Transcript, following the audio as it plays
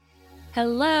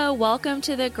Hello, welcome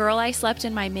to the Girl I Slept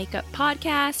in My Makeup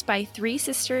podcast by three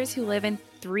sisters who live in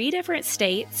three different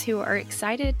states who are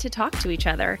excited to talk to each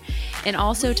other and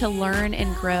also to learn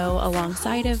and grow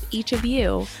alongside of each of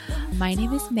you. My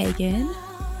name is Megan.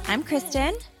 I'm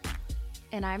Kristen.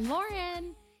 And I'm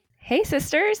Lauren. Hey,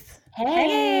 sisters.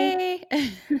 Hey.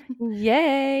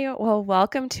 Yay. Well,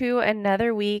 welcome to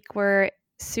another week. We're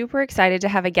super excited to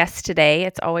have a guest today.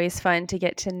 It's always fun to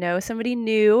get to know somebody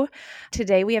new.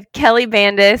 Today we have Kelly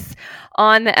Bandis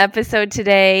on the episode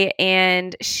today,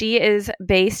 and she is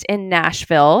based in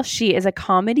Nashville. She is a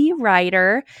comedy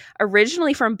writer,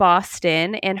 originally from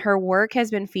Boston, and her work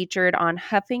has been featured on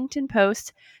Huffington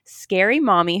Post, Scary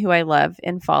Mommy, who I love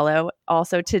and follow,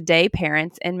 also Today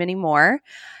Parents, and many more.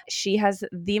 She has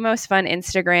the most fun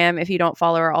Instagram. If you don't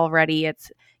follow her already,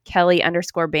 it's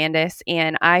Kelly_Bandis.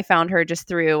 And I found her just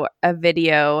through a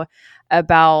video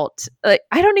about, I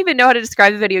don't even know how to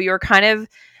describe the video. You were kind of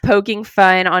poking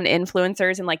fun on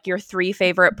influencers and like your three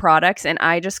favorite products. And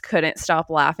I just couldn't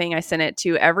stop laughing. I sent it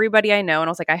to everybody I know and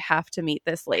I was like, I have to meet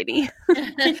this lady.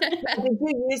 Did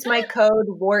you use my code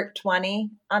WART20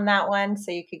 on that one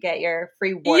so you could get your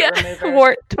free wart remover?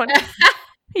 WART20.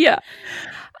 Yeah.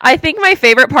 I think my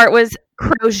favorite part was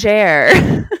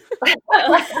crochet.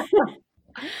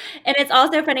 And it's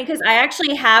also funny because I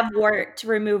actually have wart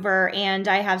remover and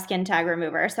I have skin tag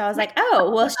remover. So I was like,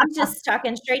 oh, well, she's just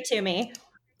talking straight to me.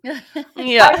 Yeah.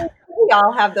 We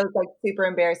all have those like super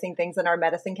embarrassing things in our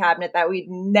medicine cabinet that we'd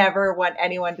never want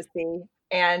anyone to see.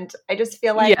 And I just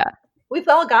feel like we've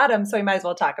all got them, so we might as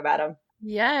well talk about them.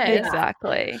 Yes.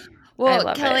 Exactly.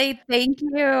 Well, Kelly, thank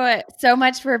you so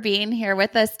much for being here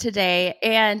with us today.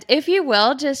 And if you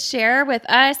will, just share with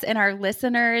us and our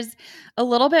listeners a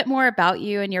little bit more about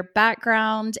you and your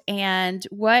background and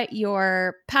what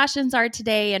your passions are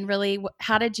today, and really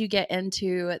how did you get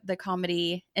into the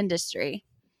comedy industry?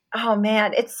 Oh,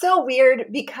 man, it's so weird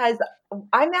because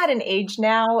I'm at an age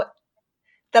now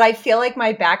that I feel like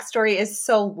my backstory is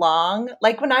so long.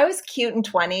 Like when I was cute and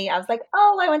 20, I was like,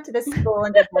 oh, I went to this school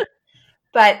and did this.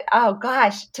 But oh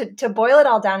gosh, to boil it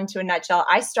all down into a nutshell,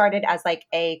 I started as like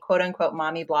a quote unquote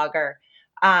mommy blogger.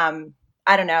 I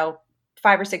don't know,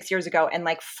 5 or 6 years ago, and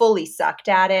like fully sucked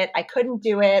at it. I couldn't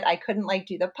do it. I couldn't like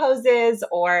do the poses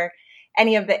or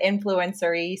any of the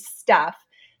influencer-y stuff.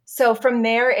 So from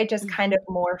there, it just kind of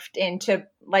morphed into,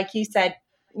 like you said,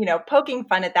 you know, poking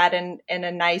fun at that in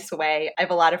a nice way. I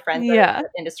have a lot of friends in the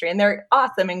industry and they're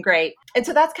awesome and great. And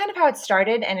so that's kind of how it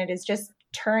started. And it is just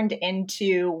turned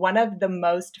into one of the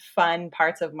most fun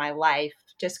parts of my life,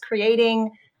 just creating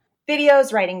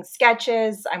videos, writing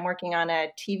sketches. I'm working on a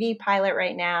TV pilot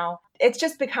right now. It's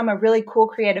just become a really cool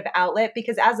creative outlet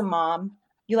because as a mom,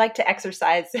 you like to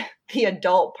exercise the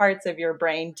adult parts of your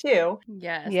brain too.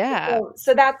 Yes. Yeah.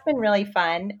 So that's been really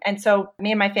fun. And so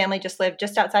me and my family just live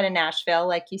just outside of Nashville.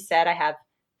 Like you said, I have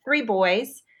 3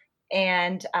 boys.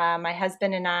 And my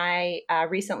husband and I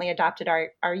recently adopted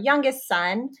our youngest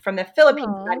son from the Philippines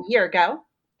about a year ago.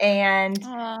 And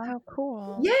how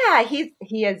cool. Yeah, he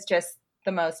is just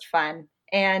the most fun.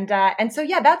 And so,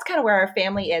 yeah, that's kind of where our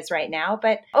family is right now.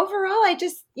 But overall, I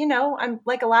just, you know, I'm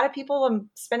like a lot of people, I'm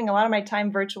spending a lot of my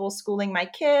time virtual schooling my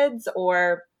kids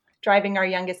or driving our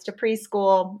youngest to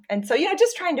preschool. And so, you know,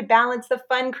 just trying to balance the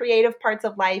fun, creative parts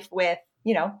of life with,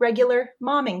 you know, regular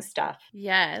momming stuff.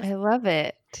 Yes. I love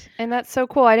it. And that's so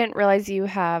cool. I didn't realize you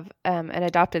have an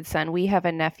adopted son. We have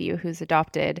a nephew who's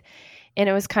adopted, and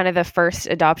it was kind of the first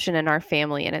adoption in our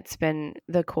family, and it's been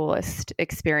the coolest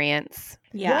experience.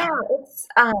 Yeah, it's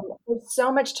there's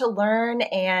so much to learn,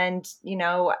 and you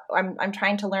know, I'm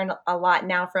trying to learn a lot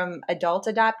now from adult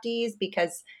adoptees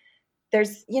because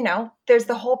there's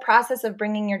the whole process of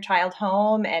bringing your child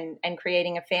home and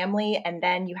creating a family, and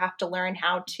then you have to learn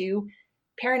how to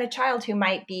parent a child who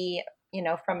might be, you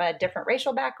know, from a different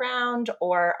racial background,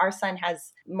 or our son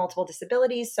has multiple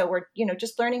disabilities, so we're, you know,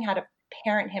 just learning how to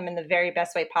parent him in the very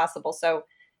best way possible. So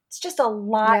it's just a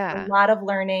lot of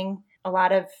learning, a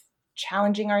lot of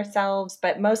challenging ourselves,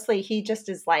 but mostly he just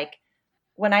is like,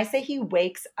 when I say he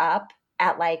wakes up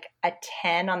at like a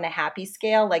 10 on the happy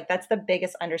scale, like that's the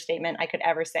biggest understatement I could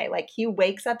ever say. Like he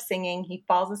wakes up singing, he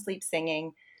falls asleep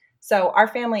singing. So our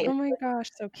family Oh my gosh,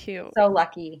 so cute. So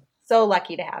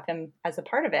lucky to have him as a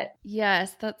part of it.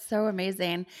 Yes, that's so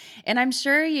amazing. And I'm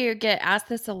sure you get asked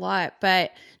this a lot,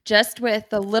 but just with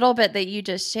the little bit that you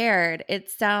just shared,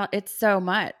 it's so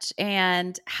much.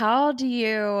 And how do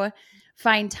you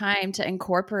find time to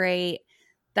incorporate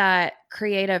that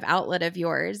creative outlet of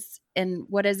yours? And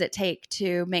what does it take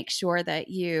to make sure that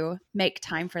you make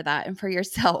time for that and for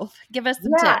yourself? Give us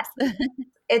some tips.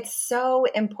 It's so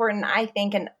important, I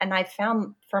think, and I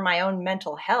found for my own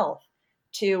mental health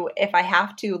to if I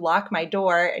have to lock my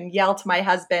door and yell to my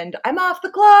husband, I'm off the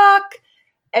clock,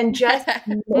 and just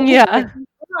Yeah.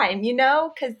 time,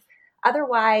 because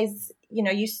otherwise,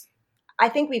 I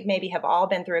think we've maybe have all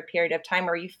been through a period of time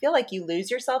where you feel like you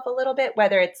lose yourself a little bit,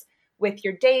 whether it's with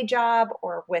your day job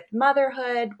or with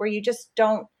motherhood, where you just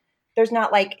don't, there's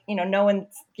not like, no one's,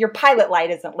 your pilot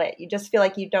light isn't lit. You just feel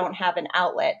like you don't have an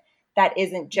outlet that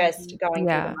isn't just going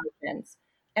through the motions.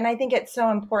 And I think it's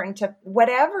so important to,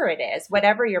 whatever it is,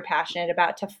 whatever you're passionate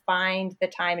about, to find the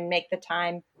time and make the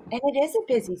time. And it is a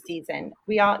busy season.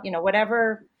 We all,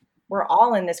 whatever, we're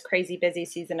all in this crazy busy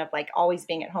season of like always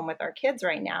being at home with our kids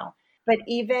right now. But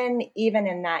even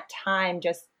in that time,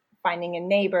 just finding a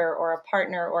neighbor or a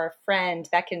partner or a friend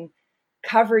that can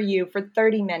cover you for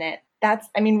 30 minutes. That's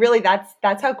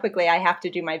how quickly I have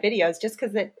to do my videos, just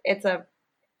because it's a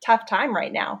tough time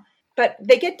right now. But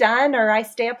they get done, or I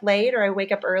stay up late, or I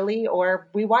wake up early, or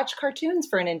we watch cartoons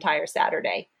for an entire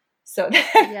Saturday. So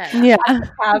that I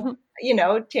have,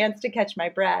 chance to catch my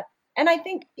breath. And I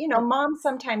think, moms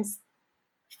sometimes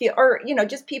feel, or,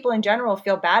 just people in general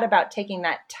feel bad about taking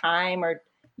that time or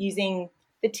using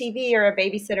the TV or a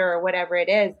babysitter or whatever it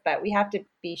is. But we have to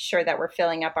be sure that we're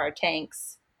filling up our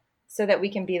tanks so that we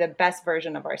can be the best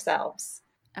version of ourselves.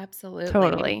 Absolutely.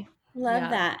 Totally. Love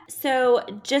that. So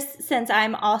just since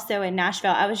I'm also in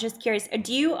Nashville, I was just curious,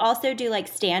 do you also do like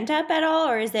stand up at all,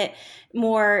 or is it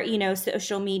more,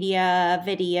 social media,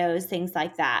 videos, things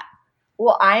like that?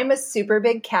 Well, I'm a super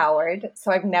big coward,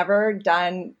 so I've never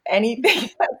done anything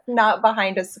that's not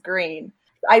behind a screen.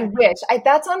 I wish.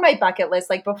 That's on my bucket list.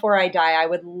 Like before I die, I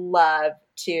would love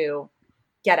to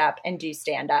get up and do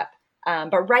stand up.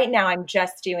 But right now I'm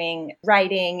just doing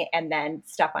writing and then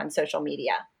stuff on social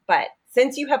media. But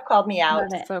since you have called me out,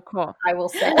 so cool. I will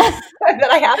say that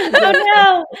I have to do it.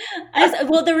 No.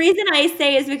 Well, the reason I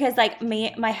say is because like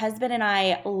my husband and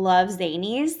I love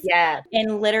Zanies. Yeah.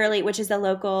 And literally, which is a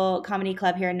local comedy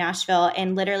club here in Nashville.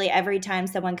 And literally every time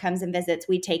someone comes and visits,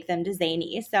 we take them to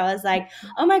Zanies. So I was like,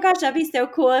 oh my gosh, that'd be so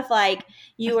cool if like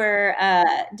you were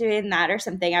doing that or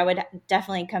something. I would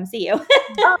definitely come see you.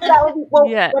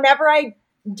 Whenever I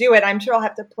do it, I'm sure I'll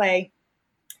have to play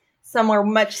somewhere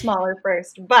much smaller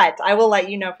first, but I will let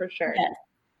you know for sure. Yes.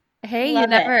 Hey, Love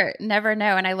you never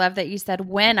know. And I love that you said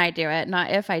when I do it,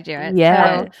 not if I do it.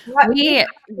 Yeah.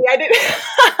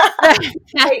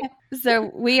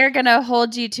 So we are going to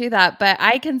hold you to that. But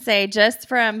I can say just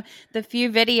from the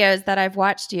few videos that I've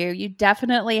watched you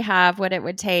definitely have what it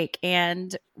would take.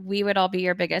 And we would all be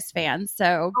your biggest fans.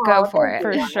 So go for it.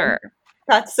 For sure.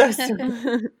 That's so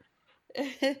sweet.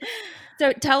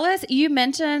 So tell us, you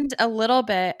mentioned a little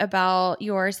bit about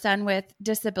your son with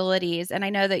disabilities, and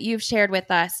I know that you've shared with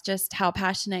us just how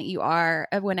passionate you are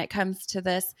when it comes to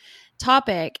this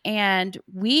topic, and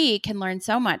we can learn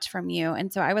so much from you.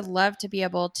 And so I would love to be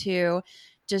able to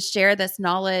just share this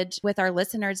knowledge with our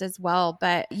listeners as well.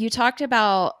 But you talked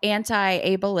about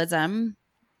anti-ableism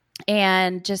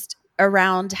and just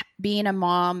around being a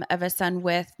mom of a son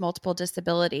with multiple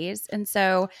disabilities. And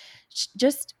so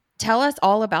just tell us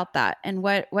all about that and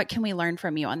what can we learn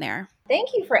from you on there? Thank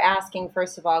you for asking,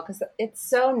 first of all, because it's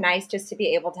so nice just to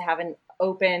be able to have an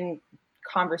open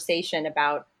conversation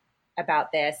about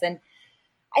this. And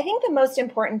I think the most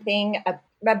important thing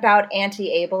about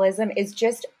anti-ableism is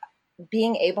just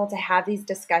being able to have these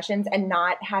discussions and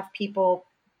not have people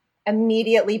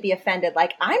immediately be offended.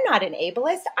 Like, I'm not an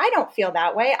ableist. I don't feel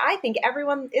that way. I think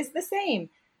everyone is the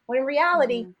same. When in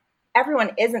reality,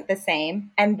 everyone isn't the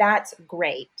same, and that's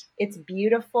great. It's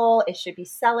beautiful. It should be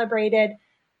celebrated.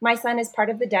 My son is part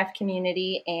of the deaf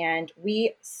community, and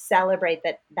we celebrate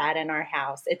that in our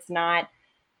house. It's not,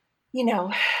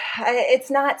 it's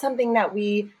not something that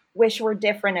we wish were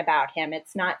different about him.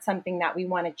 It's not something that we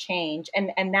want to change.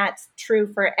 And that's true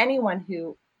for anyone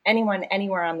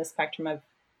anywhere on the spectrum of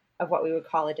what we would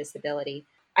call a disability.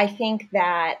 I think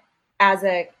that as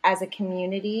a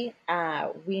community,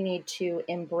 we need to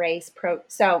embrace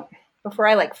So before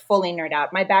I fully nerd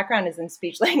out, my background is in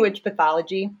speech language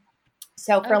pathology.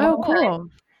 So for a long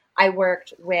time, I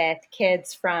worked with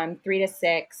kids from 3 to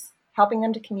 6, helping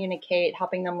them to communicate,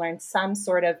 helping them learn some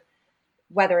sort of,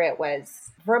 whether it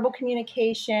was verbal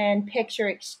communication, picture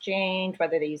exchange,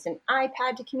 whether they used an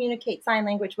iPad to communicate, sign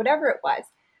language, whatever it was,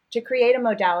 to create a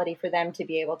modality for them to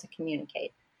be able to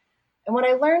communicate. And what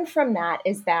I learned from that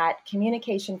is that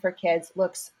communication for kids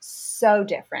looks so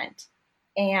different.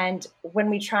 And when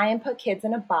we try and put kids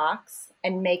in a box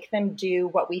and make them do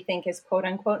what we think is quote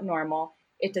unquote normal,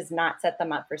 it does not set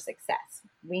them up for success.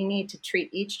 We need to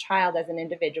treat each child as an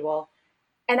individual.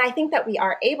 And I think that we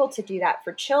are able to do that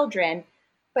for children.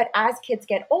 But as kids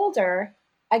get older,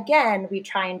 again, we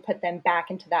try and put them back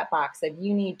into that box of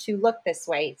you need to look this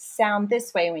way, sound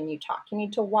this way when you talk, you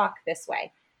need to walk this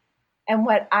way. And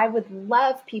what I would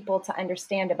love people to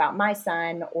understand about my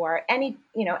son or any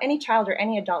child or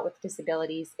any adult with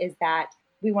disabilities is that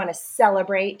we want to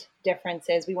celebrate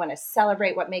differences. We want to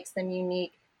celebrate what makes them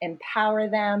unique, empower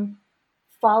them,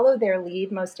 follow their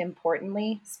lead, most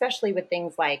importantly, especially with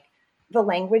things like the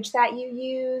language that you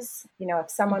use. If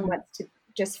someone wants to,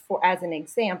 as an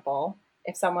example,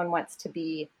 if someone wants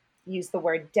to use the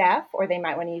word deaf, or they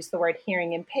might want to use the word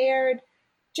hearing impaired,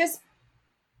 just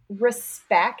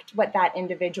respect what that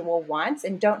individual wants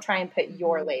and don't try and put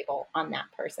your label on that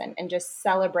person, and just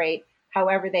celebrate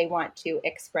however they want to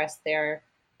express their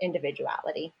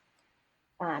individuality.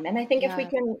 And I think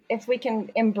if we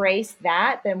can embrace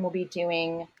that, then we'll be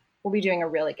doing a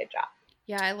really good job.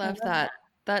 Yeah, I love that.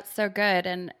 That's so good.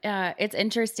 And it's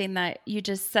interesting that you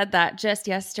just said that. Just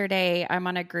yesterday, I'm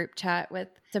on a group chat with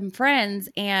some friends,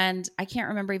 and I can't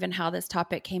remember even how this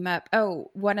topic came up. Oh,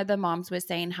 one of the moms was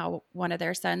saying how one of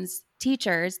their son's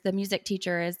teachers, the music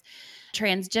teacher, is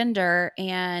transgender,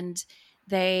 and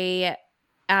they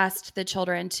asked the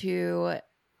children to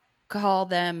call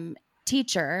them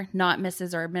teacher, not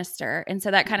Mrs. or Mr. And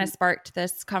so that kind of sparked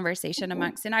this conversation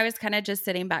amongst, and I was kind of just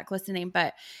sitting back listening.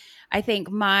 But I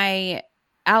think my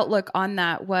outlook on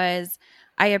that was,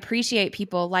 I appreciate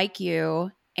people like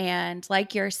you and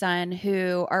like your son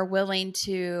who are willing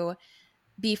to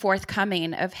be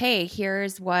forthcoming of, hey,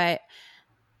 here's what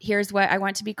I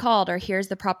want to be called, or here's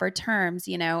the proper terms,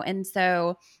 and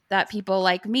so that people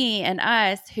like me and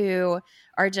us who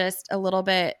are just a little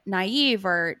bit naive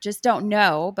or just don't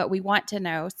know, but we want to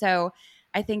know. So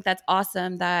I think that's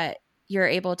awesome that you're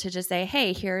able to just say,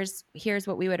 hey, here's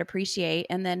what we would appreciate.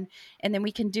 And then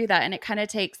we can do that. And it kind of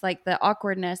takes like the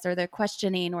awkwardness or the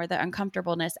questioning or the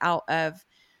uncomfortableness out of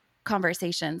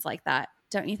conversations like that.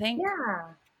 Don't you think?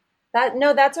 Yeah,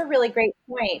 that's a really great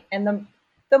point. And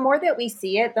the more that we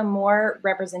see it, the more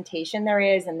representation there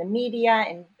is in the media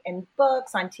and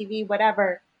books, on TV,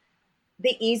 whatever,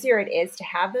 the easier it is to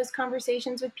have those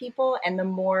conversations with people, and the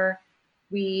more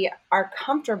we are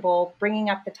comfortable bringing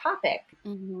up the topic.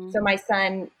 Mm-hmm. So my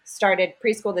son started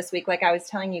preschool this week, like I was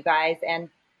telling you guys, and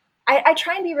I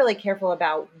try and be really careful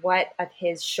about what of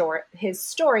his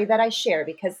story that I share,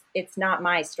 because it's not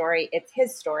my story, it's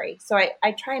his story. So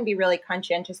I try and be really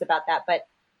conscientious about that. But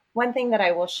one thing that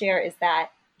I will share is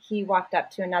that he walked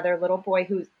up to another little boy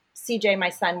who, CJ, my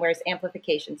son, wears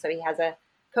amplification. So he has a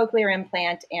cochlear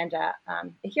implant and a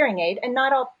hearing aid. And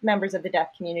not all members of the deaf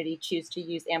community choose to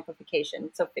use amplification.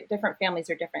 So different families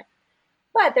are different.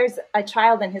 But there's a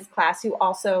child in his class who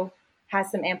also has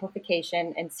some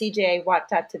amplification. And CJ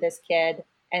walked up to this kid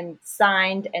and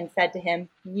signed and said to him,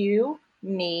 "You,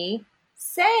 me,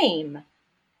 same."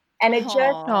 And it his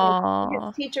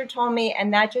teacher told me,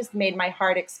 and that just made my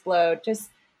heart explode. Just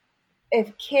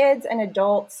if kids and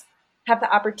adults have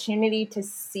the opportunity to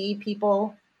see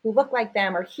people who look like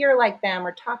them or hear like them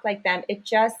or talk like them,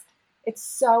 it's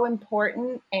so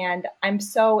important. And I'm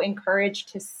so encouraged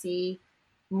to see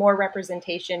more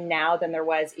representation now than there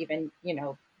was even,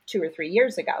 2 or 3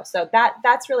 years ago. So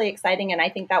that's really exciting. And I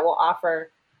think that will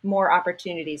offer more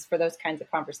opportunities for those kinds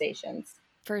of conversations.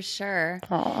 For sure.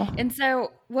 Aww. And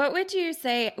so what would you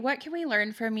say, what can we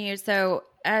learn from you? So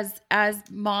as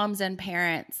moms and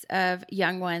parents of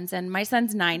young ones, and my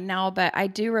son's 9 now, but I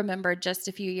do remember just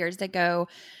a few years ago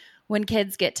when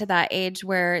kids get to that age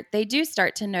where they do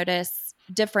start to notice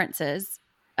differences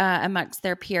amongst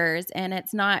their peers. And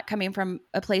it's not coming from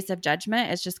a place of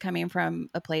judgment. It's just coming from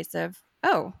a place of,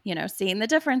 seeing the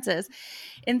differences.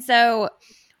 And so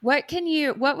what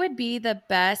would be the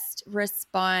best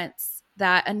response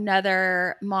that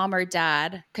another mom or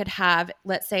dad could have,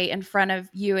 let's say, in front of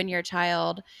you and your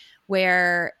child,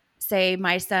 where, say,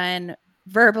 my son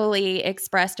verbally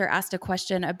expressed or asked a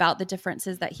question about the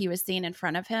differences that he was seeing in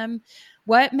front of him?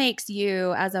 What makes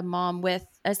you, as a mom with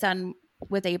a son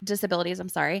with a disabilities,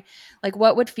 like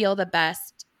what would feel the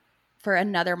best for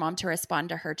another mom to respond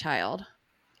to her child?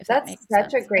 That's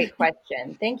such a great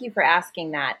question. Thank you for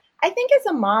asking that. I think as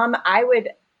a mom, I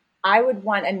would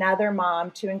want another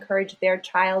mom to encourage their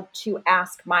child to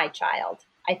ask my child.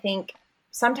 I think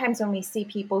sometimes when we see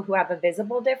people who have a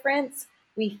visible difference,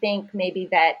 we think maybe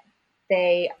that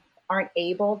they aren't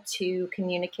able to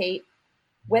communicate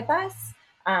with us.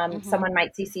 Someone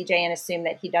might see CJ and assume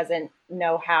that he doesn't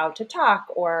know how to talk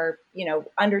or,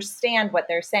 understand what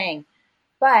they're saying.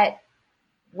 But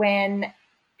when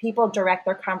people direct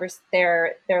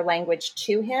their language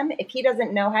to him, if he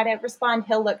doesn't know how to respond,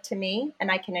 he'll look to me and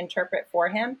I can interpret for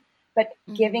him. But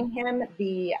giving him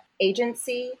the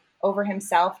agency over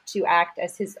himself to act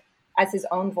as as his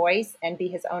own voice and be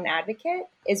his own advocate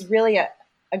is really a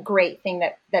great thing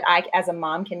that I, as a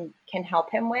mom, can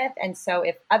help him with. And so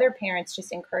if other parents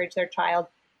just encourage their child,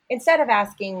 instead of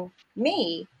asking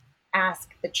me, ask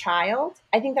the child,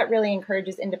 I think that really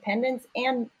encourages independence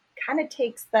and kind of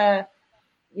takes the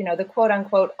quote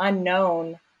unquote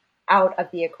unknown out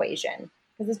of the equation,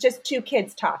 because it's just two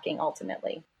kids talking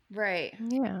ultimately. Right.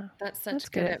 Yeah. That's such That's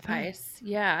good good advice.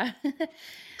 Yeah.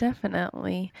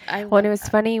 Definitely. I Well, and love it was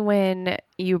that. funny when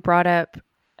you brought up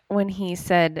when he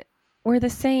said, we're the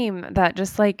same. That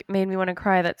just like made me want to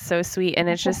cry. That's so sweet. And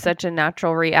it's just such a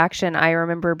natural reaction. I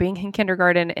remember being in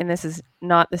kindergarten, and this is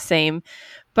not the same,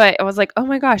 but I was like, oh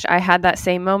my gosh, I had that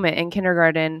same moment in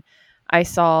kindergarten. I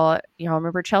saw, y'all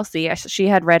remember Chelsea? She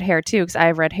had red hair too, because I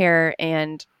have red hair,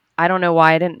 and I don't know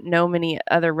why I didn't know many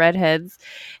other redheads.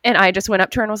 And I just went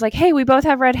up to her and was like, hey, we both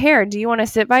have red hair. Do you want to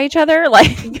sit by each other? Like,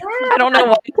 I don't know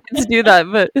why kids do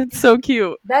that, but it's so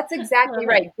cute. That's exactly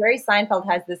right. Jerry Seinfeld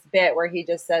has this bit where he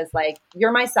just says, like,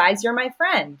 you're my size, you're my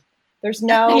friend. There's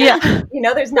no, Yeah.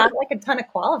 there's not like a ton of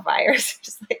qualifiers.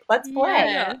 Just like, let's play.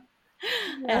 Yeah.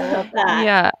 I love that.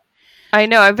 Yeah. I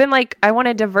know. I've been like, I want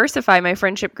to diversify my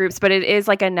friendship groups, but it is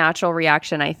like a natural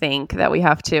reaction, I think, that we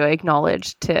have to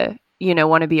acknowledge to,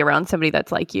 want to be around somebody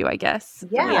that's like you, I guess, from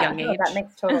a Yeah, young no, age. that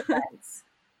makes total sense.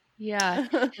 Yeah.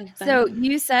 So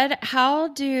you said,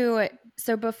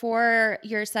 so before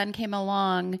your son came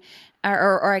along,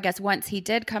 or I guess once he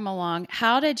did come along,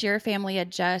 how did your family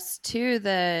adjust to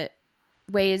the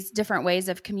different ways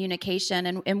of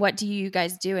communication, and what do you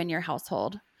guys do in your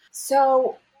household?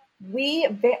 So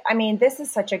this is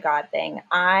such a God thing.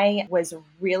 I was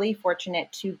really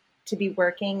fortunate to be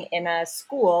working in a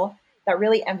school that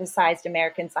really emphasized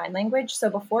American Sign Language.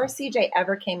 So before CJ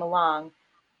ever came along,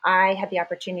 I had the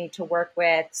opportunity to work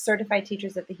with certified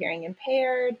teachers of the hearing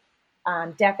impaired,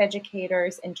 deaf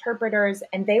educators, interpreters,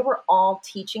 and they were all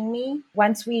teaching me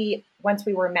once we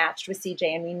were matched with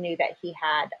CJ and we knew that he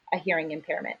had a hearing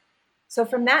impairment. So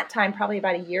from that time, probably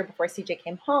about a year before CJ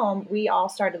came home, we all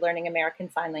started learning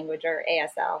American Sign Language, or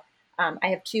ASL. I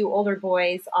have two older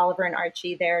boys, Oliver and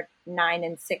Archie. They're 9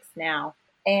 and 6 now.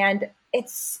 And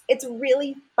it's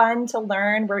really fun to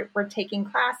learn. We're taking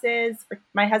classes.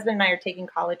 My husband and I are taking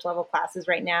college level classes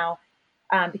right now,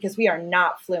 because we are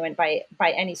not fluent by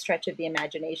any stretch of the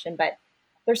imagination. But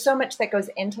there's so much that goes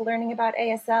into learning about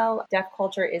ASL. Deaf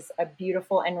culture is a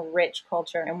beautiful and rich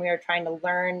culture, and we are trying to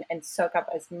learn and soak up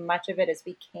as much of it as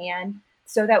we can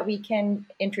so that we can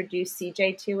introduce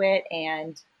CJ to it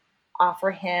and offer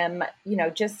him,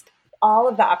 just all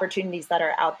of the opportunities that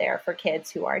are out there for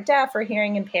kids who are deaf or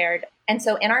hearing impaired. And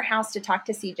so in our house, to talk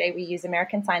to CJ, we use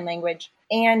American Sign Language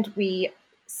and we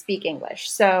speak English.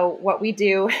 So what we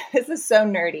do, this is so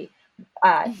nerdy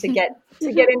to get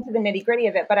into the nitty gritty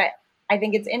of it, but I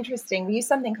think it's interesting. We use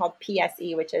something called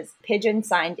PSE, which is Pigeon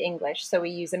Signed English. So we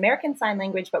use American Sign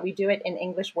Language, but we do it in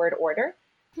English word order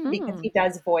because he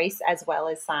does voice as well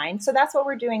as sign. So that's what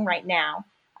we're doing right now.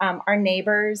 Our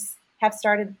neighbors have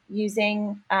started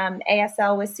using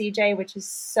ASL with CJ, which is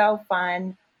so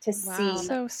fun to see.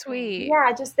 So sweet.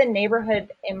 Yeah, just the neighborhood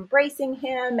embracing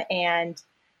him, and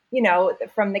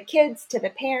from the kids to the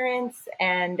parents,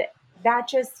 and that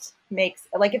just makes,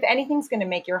 like, if anything's going to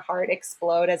make your heart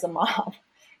explode as a mom,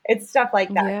 it's stuff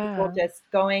like that. Yeah. People just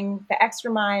going the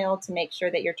extra mile to make sure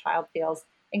that your child feels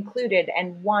included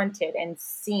and wanted and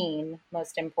seen,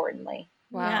 most importantly.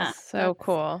 Wow. Yeah. So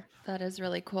cool. That is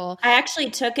really cool. I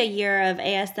actually took a year of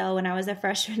ASL when I was a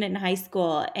freshman in high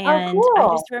school, and cool.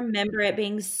 I just remember it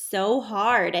being so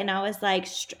hard. And I was like,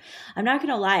 I'm not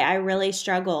going to lie, I really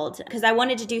struggled because I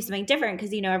wanted to do something different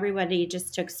because, everybody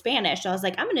just took Spanish. I was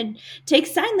like, I'm going to take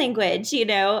sign language,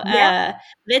 Yeah.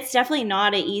 But it's definitely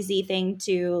not an easy thing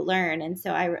to learn. And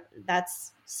so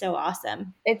that's so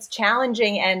awesome. It's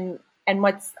challenging. And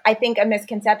what's, I think, a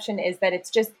misconception is that it's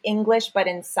just English, but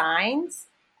in signs.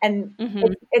 And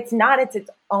it's not. It's its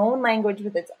own language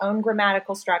with its own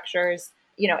grammatical structures.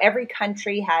 Every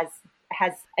country has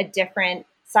a different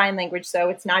sign language, so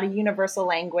it's not a universal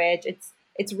language.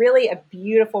 It's really a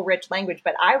beautiful, rich language.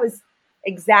 But I was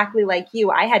exactly like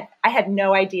you. I had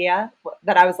no idea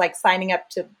that I was like signing up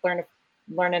to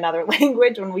learn another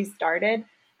language when we started.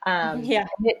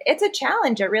 It's a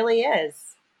challenge. It really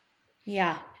is.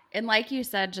 Yeah. And like you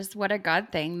said, just what a God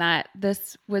thing that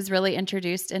this was really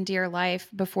introduced into your life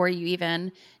before you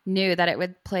even knew that it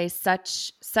would play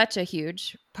such a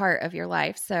huge part of your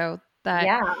life. So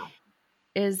that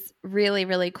is really,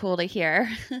 really cool to hear.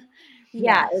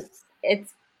 Yeah,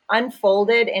 it's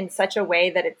unfolded in such a way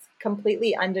that it's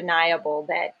completely undeniable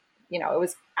that, it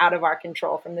was out of our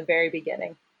control from the very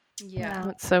beginning. Yeah.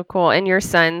 That's so cool. And your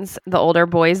sons, the older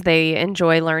boys, they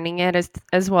enjoy learning it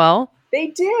as well? They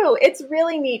do. It's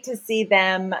really neat to see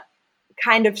them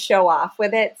kind of show off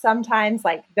with it. Sometimes,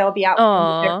 like, they'll be out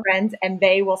with their Oh, friends and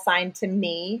they will sign to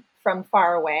me from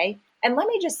far away. And let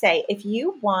me just say, if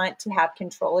you want to have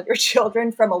control of your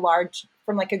children from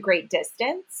like a great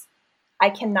distance, I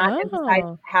cannot emphasize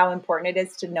oh, how important it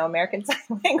is to know American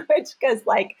Sign Language, because,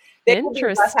 like, they will be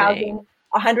interesting. roughhousing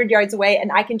 100 yards away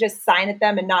and I can just sign at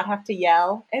them and not have to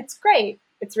yell. It's great.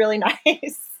 It's really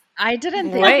nice. I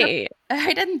didn't Wait,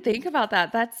 think about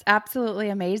that. That's absolutely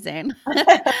amazing.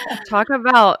 talk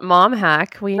about mom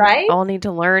hack. We Right? all need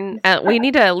to learn. We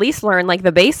need to at least learn like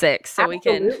the basics so we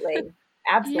can. Absolutely.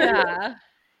 Absolutely. Yeah.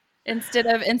 Instead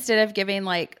of giving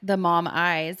like the mom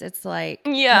eyes, it's like,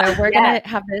 Yeah. no, we're Yeah. gonna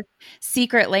have this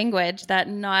secret language that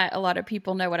not a lot of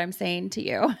people know what I'm saying to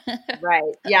you.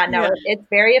 Right. Yeah, no, Yeah. it's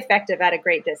very effective at a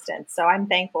great distance. So I'm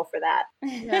thankful for that.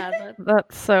 Yeah,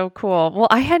 That's so cool. Well,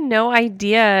 I had no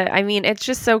idea. I mean, it's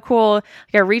just so cool.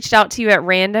 Like, I reached out to you at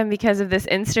random because of this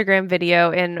Instagram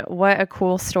video, and what a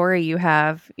cool story you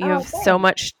have. You Oh, have so thanks.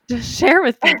 much to share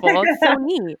with people. It's so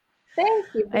neat. Thank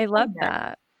you for I love saying that.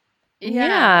 that. yeah.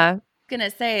 Yeah. Gonna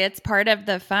say it's part of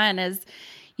the fun is,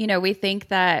 we think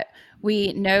that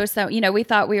we know we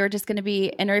thought we were just going to be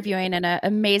interviewing an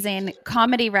amazing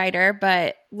comedy writer,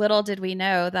 but little did we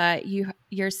know that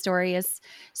your story is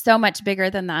so much bigger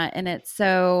than that, and it's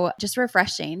so just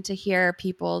refreshing to hear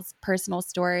people's personal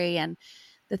story and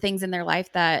the things in their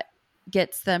life that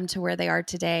gets them to where they are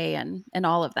today, and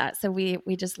all of that. So we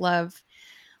just love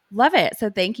it. So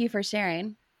thank you for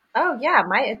sharing. Oh yeah,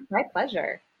 it's my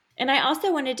pleasure. And I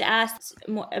also wanted to ask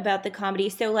more about the comedy.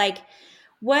 So, like,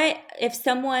 what if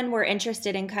someone were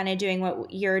interested in kind of doing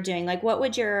what you're doing? Like, what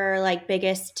would your like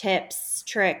biggest tips,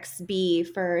 tricks be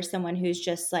for someone who's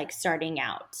just like starting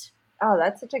out? Oh,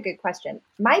 that's such a good question.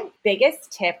 My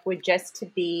biggest tip would just to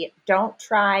be, don't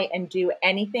try and do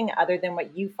anything other than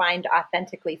what you find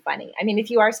authentically funny. I mean,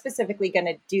 if you are specifically going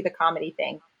to do the comedy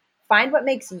thing, find what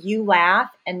makes you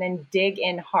laugh and then dig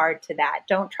in hard to that.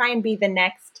 Don't try and be the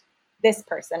next this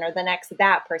person or the next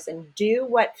that person. Do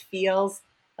what feels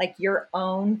like your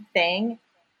own thing.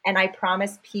 And I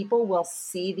promise people will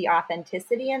see the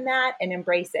authenticity in that and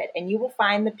embrace it. And you will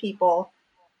find the people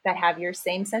that have your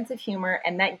same sense of humor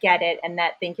and that get it and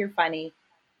that think you're funny.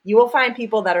 You will find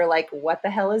people that are like, what the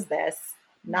hell is this?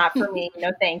 Not for me.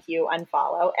 No, thank you.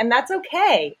 Unfollow. And that's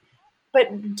okay. But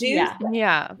Yeah.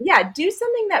 do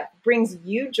something that brings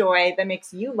you joy, that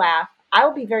makes you laugh. I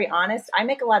will be very honest. I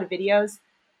make a lot of videos,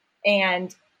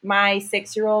 and my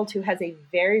 6-year-old, who has a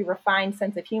very refined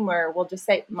sense of humor, will just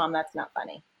say, Mom, that's not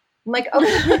funny. I'm like,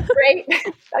 okay, great.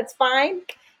 That's fine.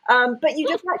 But you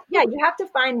just you have to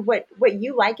find what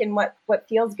you like and what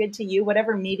feels good to you,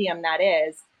 whatever medium that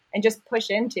is, and just push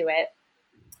into it.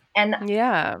 And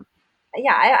Yeah.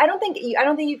 I don't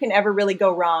think you can ever really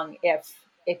go wrong if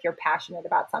you're passionate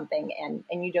about something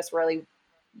and you just really,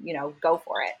 go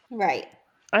for it. Right.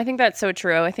 I think that's so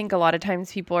true. I think a lot of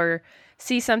times people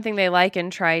see something they like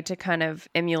and try to kind of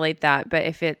emulate that. But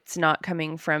if it's not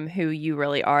coming from who you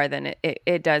really are, then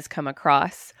it does come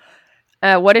across.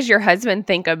 What does your husband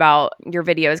think about your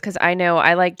videos? Because I know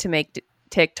I like to make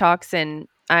TikToks, and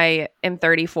I am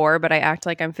 34, but I act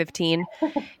like I'm 15.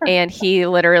 And he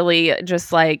literally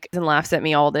just like and laughs at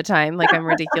me all the time, like I'm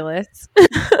ridiculous.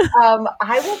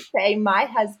 I will say my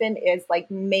husband is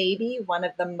like maybe one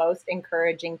of the most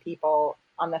encouraging people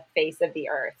on the face of the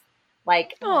earth.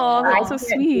 Like, Oh, I that's so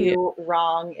can't sweet. do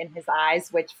wrong in his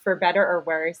eyes, which for better or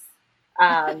worse.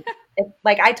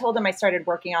 Like I told him I started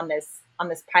working on this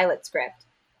pilot script,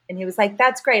 and he was like,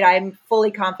 "That's great. I'm fully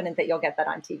confident that you'll get that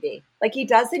on TV." Like he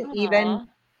doesn't even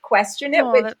question it,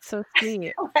 Oh, which that's so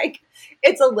sweet. like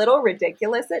it's a little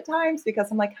ridiculous at times because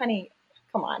I'm like, honey,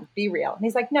 come on, be real. And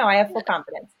he's like, no, I have full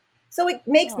confidence. So it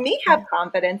makes me have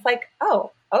confidence. Like,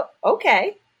 oh,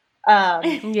 okay.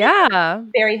 Yeah,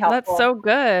 Very helpful. that's so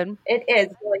good. It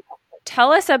is really helpful.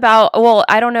 Tell us about, well,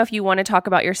 I don't know if you want to talk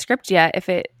about your script yet, if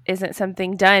it isn't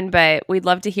something done, but we'd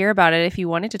love to hear about it if you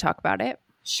wanted to talk about it.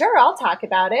 Sure, I'll talk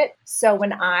about it. So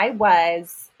when I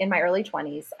was in my early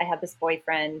 20s, I had this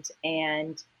boyfriend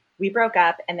and we broke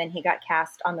up, and then he got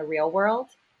cast on The Real World.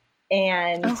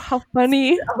 And Oh, how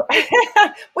funny.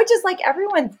 which is like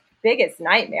everyone's biggest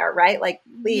nightmare, right? Like,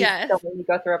 please Yes. don't let me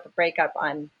go through a breakup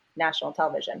on national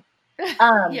television.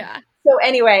 Yeah. So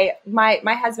anyway, my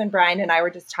husband Brian and I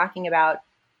were just talking about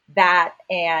that,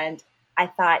 and I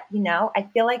thought, I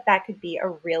feel like that could be a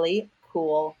really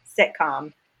cool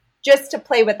sitcom, just to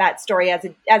play with that story as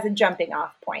a jumping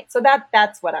off point. So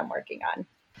that's what I'm working on.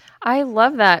 I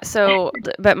love that. So,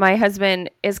 but my husband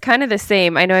is kind of the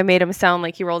same. I know I made him sound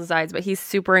like he rolled his eyes, but he's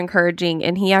super encouraging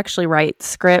and he actually writes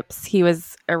scripts. He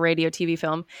was a radio TV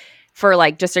film for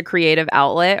like just a creative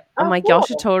outlet. I'm Oh, like, y'all cool.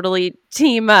 should totally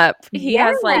team up. He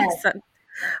has like Yes.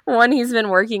 one he's been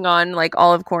working on like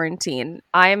all of quarantine.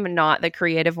 I'm not the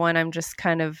creative one. I'm just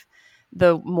kind of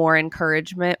the more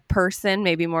encouragement person,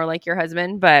 maybe more like your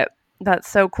husband, but that's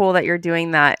so cool that you're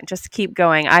doing that. Just keep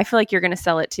going. I feel like you're going to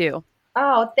sell it too.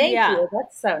 Oh, thank Yeah. you.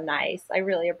 That's so nice. I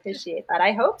really appreciate that.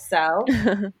 I hope so.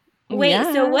 Wait,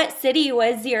 so Yeah. what city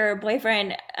was your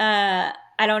boyfriend? I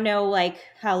don't know like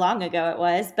how long ago it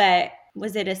was, but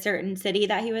was it a certain city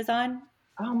that he was on?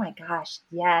 Oh my gosh.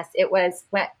 Yes, it was.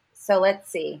 So let's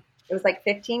see. It was like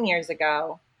 15 years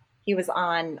ago. He was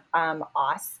on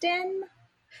Austin.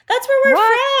 That's where we're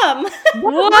from.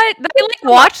 What? I like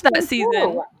watched that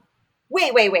season.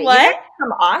 Wait. What? You guys are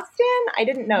from Austin? I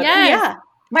didn't know that. Yes. Yeah.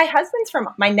 My husband's from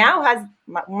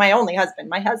my only husband.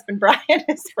 My husband Brian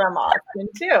is from Austin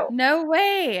too. No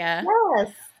way. Yes.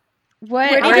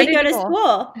 What? Where how did he go to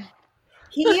school?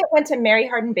 He went to Mary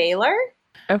Hardin Baylor.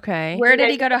 Okay. Where did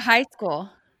he go to high school?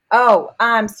 Oh,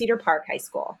 Cedar Park High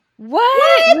School.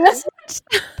 What?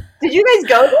 Did you guys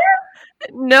go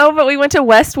there? No, but we went to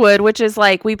Westwood, which is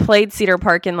like we played Cedar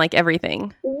Park and like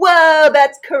everything. Whoa,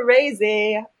 that's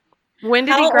crazy. When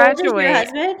did How he old is your graduate?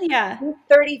 husband? Yeah. He's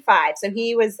 35. So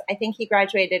I think he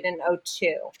graduated in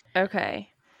 2002. Okay.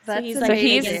 So That's he's So like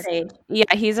he's- Megan's age.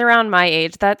 Yeah, he's around my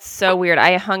age. That's so weird.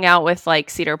 I hung out with like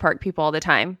Cedar Park people all the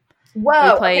time.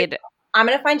 Whoa. We played. I'm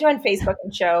going to find you on Facebook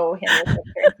and show him the picture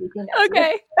and see if he knows me.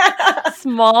 Okay.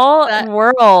 Small That-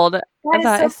 world. That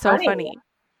That is is so funny.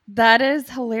 That is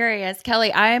hilarious.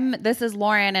 Kelly, this is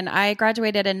Lauren, and I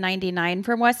graduated in 99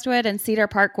 from Westwood, and Cedar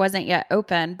Park wasn't yet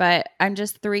open, but I'm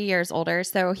just 3 years older.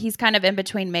 So he's kind of in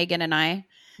between Megan and I.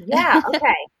 Yeah.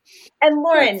 Okay. And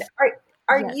Lauren,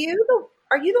 are Yes. you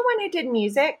the one who did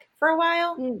music for a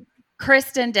while?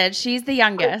 Kristen did. She's the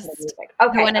youngest.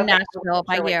 Okay. The one in okay. Nashville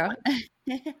by Sure,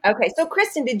 you. Okay. So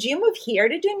Kristen, did you move here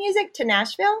to do music to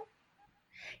Nashville?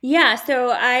 Yeah,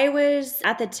 so I was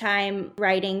at the time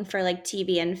writing for like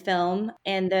TV and film,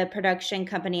 and the publishing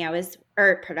company I was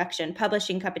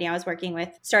working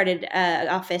with started an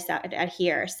office at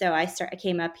here. So I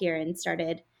came up here and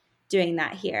started doing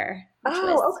that here, which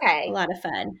was okay. a lot of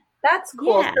fun. That's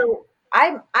cool. Yeah. So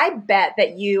I bet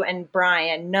that you and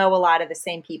Brian know a lot of the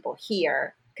same people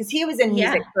here because he was in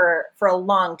music for a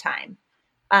long time.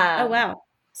 Oh wow.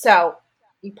 So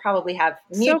you probably have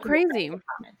So mutual crazy. friends in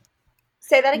common.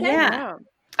 Say that again. Yeah.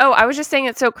 Oh, I was just saying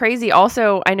it's so crazy.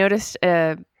 Also, I noticed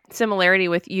a similarity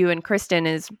with you and Kristen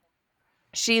is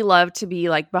she loved to be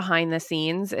like behind the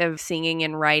scenes of singing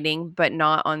and writing, but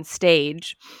not on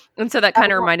stage. And so that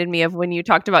kind of reminded me of when you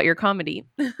talked about your comedy.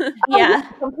 Yeah.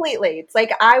 Completely. It's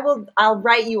like I'll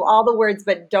write you all the words,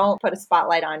 but don't put a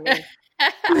spotlight on me.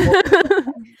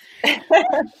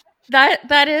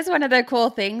 That is one of the cool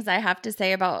things I have to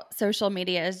say about social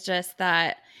media is just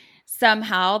that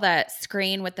somehow that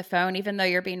screen with the phone, even though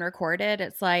you're being recorded,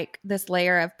 it's like this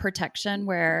layer of protection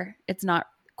where it's not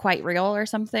quite real or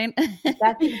something.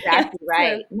 That's exactly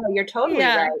right. No, you're totally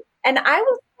Yeah. right. And I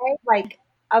will say, like,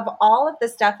 of all of the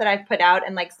stuff that I've put out,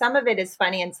 and like some of it is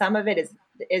funny and some of it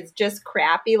is just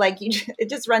crappy. Like it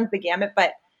just runs the gamut.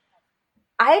 But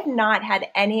I have not had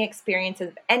any experiences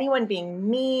of anyone being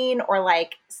mean or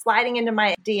like sliding into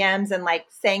my DMs and like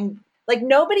saying, like,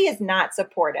 nobody is not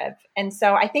supportive. And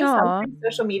so I think sometimes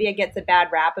social media gets a bad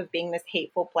rap of being this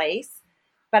hateful place.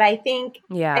 But I think,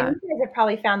 Yeah. and you guys have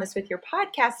probably found this with your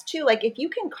podcast too, like if you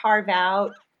can carve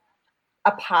out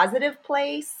a positive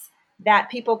place that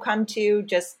people come to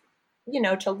just,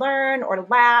 to learn or to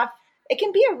laugh, it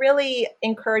can be a really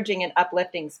encouraging and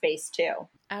uplifting space too.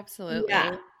 Absolutely.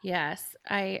 Yeah. Yes.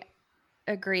 I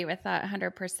agree with that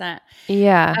 100%.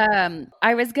 Yeah.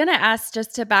 I was going to ask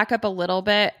just to back up a little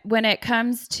bit when it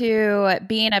comes to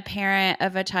being a parent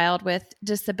of a child with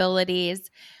disabilities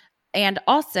and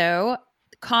also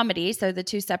comedy, so the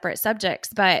two separate subjects,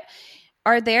 but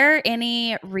are there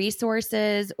any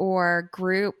resources or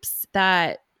groups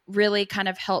that really kind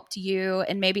of helped you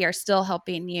and maybe are still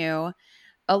helping you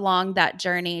along that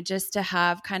journey just to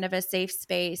have kind of a safe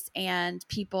space and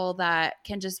people that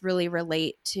can just really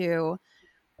relate to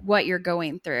what you're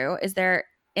going through? Is there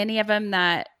any of them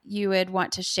that you would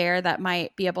want to share that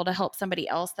might be able to help somebody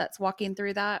else that's walking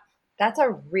through that? That's a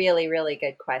really, really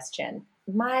good question.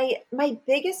 My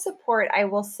biggest support, I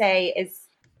will say, is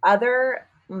other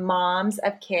moms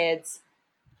of kids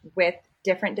with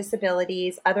different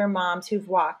disabilities, other moms who've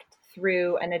walked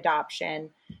through an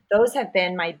adoption. Those have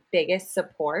been my biggest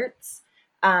supports.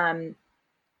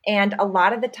 And a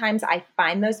lot of the times I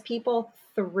find those people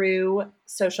through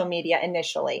social media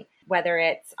initially, whether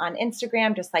it's on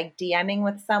Instagram, just like DMing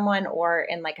with someone, or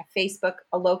in like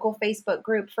a local Facebook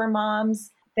group for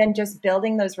moms, then just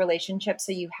building those relationships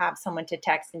so you have someone to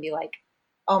text and be like,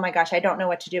 oh my gosh, I don't know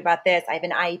what to do about this. I have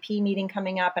an IEP meeting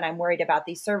coming up and I'm worried about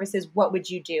these services. What would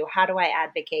you do? How do I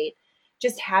advocate?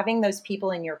 Just having those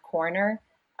people in your corner,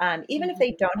 even if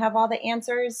they don't have all the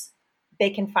answers, they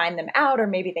can find them out, or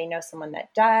maybe they know someone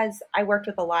that does. I worked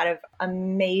with a lot of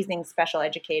amazing special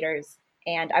educators,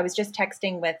 and I was just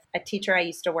texting with a teacher I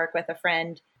used to work with, a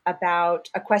friend, about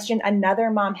a question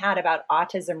another mom had about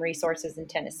autism resources in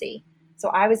Tennessee. So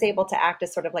I was able to act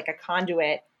as sort of like a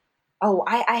conduit. Oh,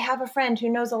 I have a friend who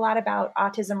knows a lot about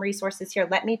autism resources here.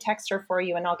 Let me text her for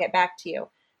you and I'll get back to you.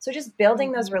 So just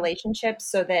building those relationships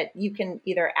so that you can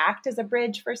either act as a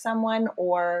bridge for someone,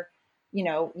 or, you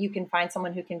know, you can find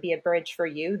someone who can be a bridge for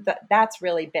you. That's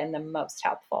really been the most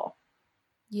helpful.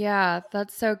 Yeah,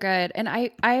 that's so good. And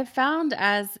I have found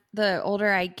as the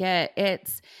older I get,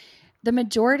 it's the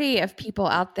majority of people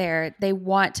out there, they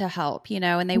want to help, you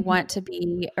know, and they want to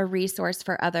be a resource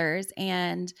for others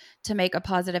and to make a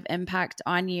positive impact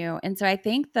on you. And so I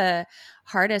think the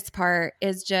hardest part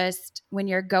is just when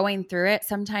you're going through it,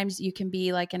 sometimes you can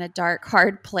be like in a dark,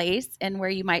 hard place and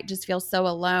where you might just feel so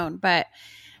alone. But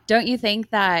don't you think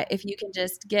that if you can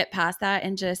just get past that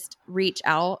and just reach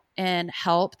out and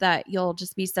help, that you'll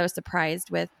just be so surprised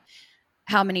with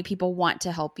how many people want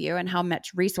to help you and how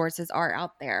much resources are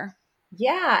out there?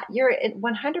 Yeah, you're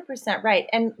 100% right.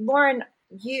 And Lauren,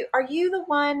 are you the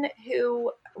one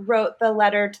who wrote the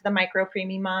letter to the micro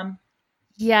preemie mom?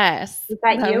 Yes. Is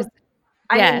that you?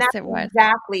 I mean, Yes, that's it was.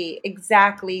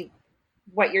 exactly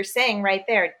what you're saying right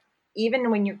there.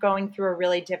 Even when you're going through a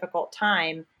really difficult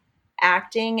time,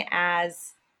 acting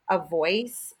as a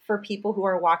voice for people who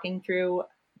are walking through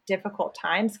difficult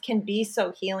times can be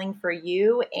so healing for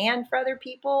you and for other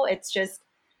people. It's just,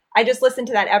 I just listened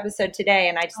to that episode today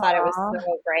and I just thought it was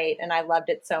so great and I loved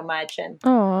it so much. And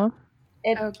Oh,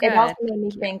 it also made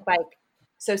me think, like,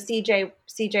 so CJ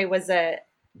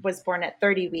was born at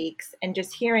 30 weeks, and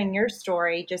just hearing your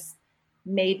story just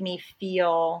made me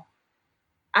feel,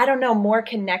 I don't know, more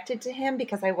connected to him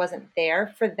because I wasn't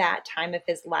there for that time of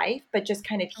his life, but just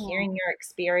kind of hearing your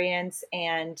experience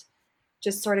and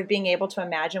just sort of being able to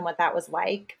imagine what that was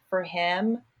like for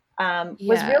him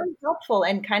was really helpful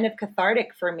and kind of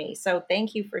cathartic for me. So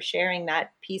thank you for sharing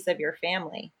that piece of your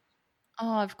family.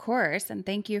 Oh, of course. And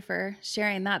thank you for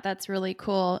sharing that. That's really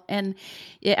cool. And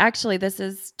actually, this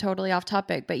is totally off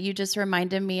topic, but you just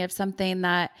reminded me of something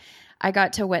that I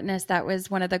got to witness. That was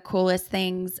one of the coolest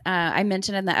things. I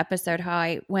mentioned in the episode how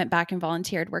I went back and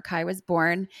volunteered where Kai was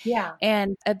born. Yeah.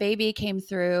 And a baby came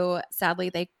through. Sadly,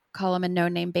 they call him a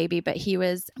no-name baby, but he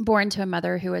was born to a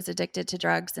mother who was addicted to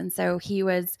drugs. And so he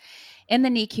was in the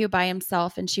NICU by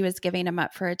himself and she was giving him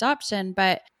up for adoption.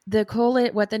 But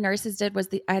what the nurses did was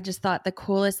I just thought the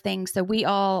coolest thing. So we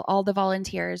all the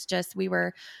volunteers, we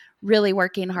were really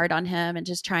working hard on him and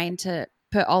just trying to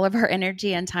put all of our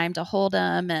energy and time to hold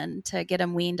him and to get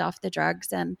him weaned off the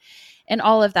drugs and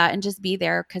all of that, and just be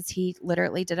there because he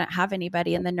literally didn't have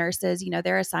anybody. And the nurses,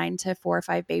 they're assigned to 4 or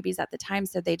 5 babies at the time,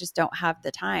 so they just don't have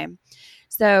the time.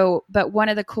 So, but one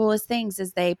of the coolest things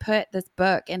is they put this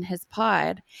book in his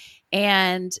pod,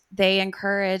 and they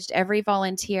encouraged every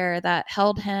volunteer that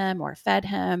held him or fed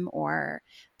him or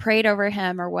prayed over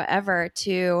him or whatever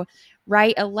to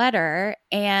write a letter,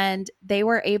 and they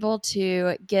were able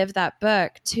to give that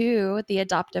book to the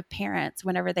adoptive parents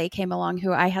whenever they came along,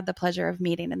 who I had the pleasure of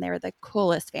meeting, and they were the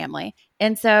coolest family.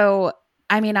 And so,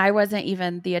 I mean, I wasn't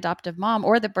even the adoptive mom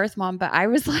or the birth mom, but I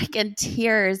was like in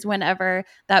tears whenever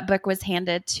that book was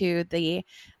handed to the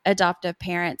adoptive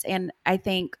parents. And I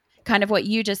think kind of what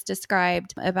you just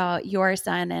described about your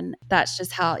son, and that's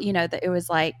just how, that it was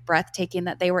like breathtaking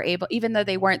that they were able, even though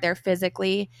they weren't there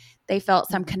physically, they felt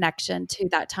some connection to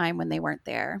that time when they weren't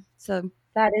there. So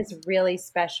that is really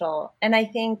special. And I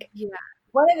think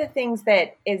one of the things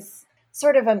that is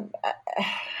sort of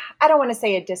I don't want to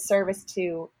say a disservice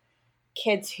to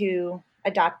kids who've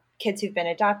been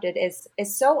adopted is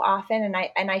so often,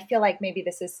 and I feel like maybe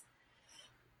this is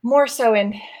more so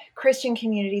in Christian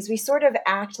communities, we sort of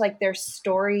act like their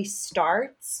story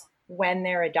starts when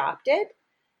they're adopted.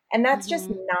 And that's just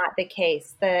not the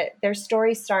case. Their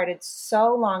story started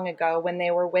so long ago when they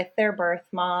were with their birth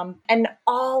mom. And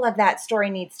all of that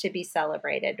story needs to be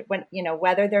celebrated when,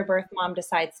 whether their birth mom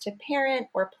decides to parent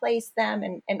or place them.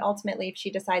 And ultimately, if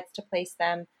she decides to place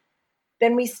them,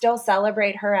 then we still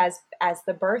celebrate her as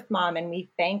the birth mom, and we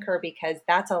thank her because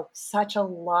that's such a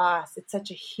loss. It's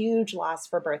such a huge loss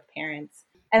for birth parents.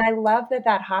 And I love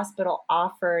that hospital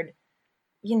offered,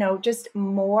 just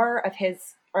more of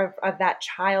of that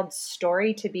child's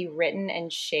story to be written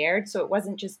and shared. So it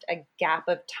wasn't just a gap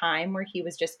of time where he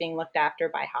was just being looked after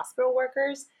by hospital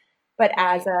workers, but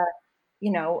as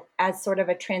as sort of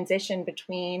a transition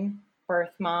between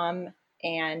birth mom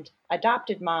and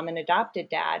adopted mom and adopted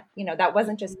dad. That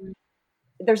wasn't just,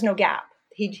 there's no gap.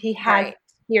 He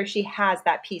or she has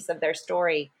that piece of their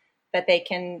story that they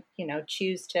can,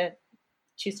 choose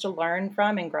to learn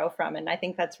from and grow from. And I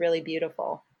think that's really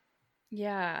beautiful.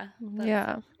 Yeah.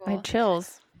 Yeah. So cool. I had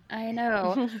chills. I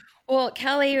know. Well,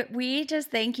 Kelly, we just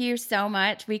thank you so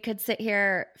much. We could sit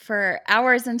here for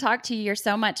hours and talk to you. You're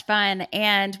so much fun.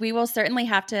 And we will certainly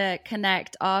have to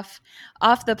connect off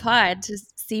the pod to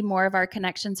see more of our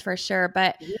connections for sure.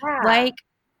 But like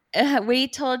we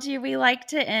told you, we like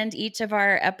to end each of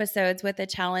our episodes with a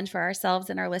challenge for ourselves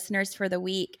and our listeners for the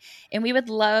week. And we would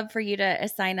love for you to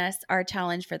assign us our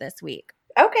challenge for this week.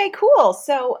 Okay, cool.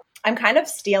 So I'm kind of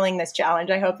stealing this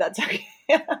challenge. I hope that's okay.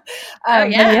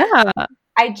 Yeah.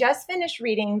 I just finished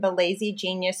reading The Lazy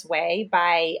Genius Way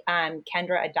by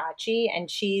Kendra Adachi, and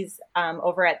she's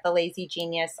over at The Lazy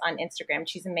Genius on Instagram.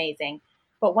 She's amazing.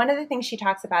 But one of the things she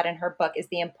talks about in her book is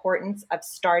the importance of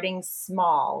starting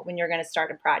small when you're going to start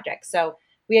a project. So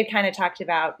we had kind of talked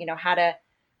about, how to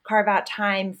carve out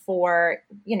time for,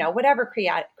 whatever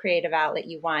creative outlet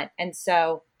you want. And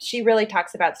so she really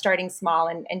talks about starting small.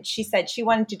 And she said she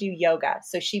wanted to do yoga.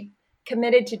 So she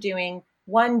committed to doing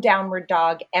one downward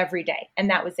dog every day. And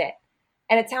that was it.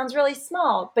 And it sounds really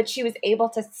small, but she was able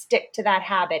to stick to that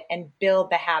habit and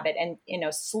build the habit. And,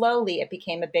 slowly it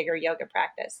became a bigger yoga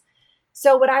practice.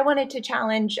 So what I wanted to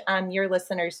challenge your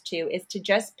listeners to is to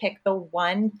just pick the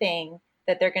one thing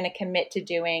that they're going to commit to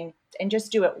doing and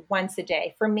just do it once a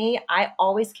day. For me, I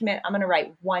always commit, I'm going to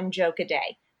write one joke a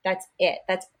day. That's it.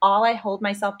 That's all I hold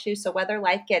myself to. So whether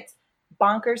life gets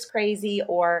bonkers crazy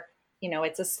or,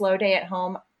 it's a slow day at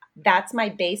home, that's my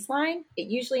baseline. It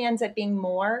usually ends up being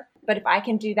more. But if I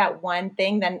can do that one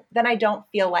thing, then I don't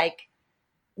feel like,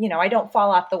 I don't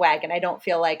fall off the wagon. I don't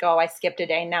feel like, oh, I skipped a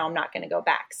day. Now I'm not going to go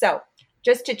back. So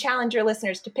just to challenge your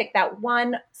listeners to pick that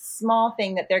one small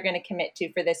thing that they're going to commit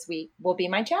to for this week will be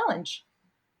my challenge.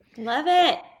 Love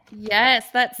it. Yes,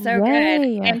 that's so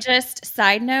Yay. good. And just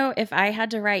side note, if I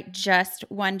had to write just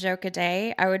one joke a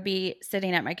day, I would be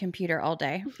sitting at my computer all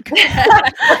day. So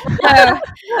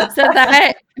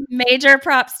that major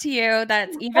props to you.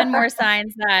 That's even more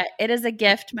signs that it is a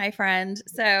gift, my friend.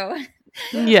 So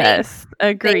yes,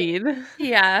 agreed.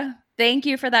 Thank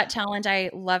you for that challenge. I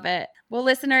love it. Well,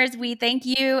 listeners, we thank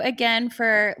you again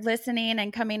for listening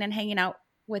and coming and hanging out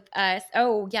with us.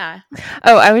 Oh, yeah.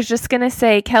 Oh, I was just going to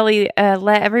say, Kelly,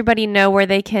 let everybody know where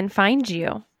they can find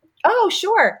you. Oh,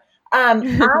 sure.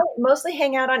 I mostly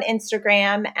hang out on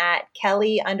Instagram at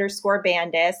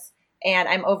Kelly_Bandis. And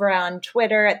I'm over on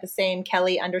Twitter at the same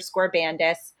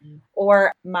Kelly_Bandis.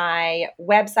 Or my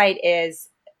website is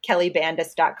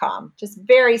kellybandis.com. Just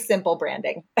very simple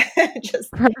branding.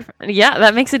 Yeah,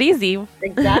 that makes it easy.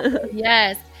 Exactly.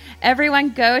 Yes. Everyone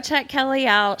go check Kelly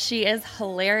out. She is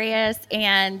hilarious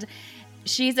and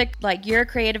she's your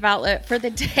creative outlet for the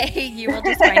day. You will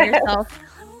just find yourself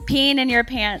peeing in your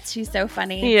pants. She's so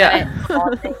funny. Yeah.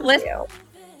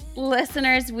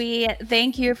 Listeners, we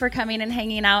thank you for coming and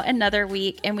hanging out another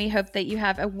week, and we hope that you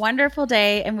have a wonderful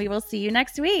day, and we will see you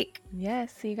next week.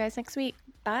 Yes, see you guys next week.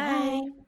 Bye.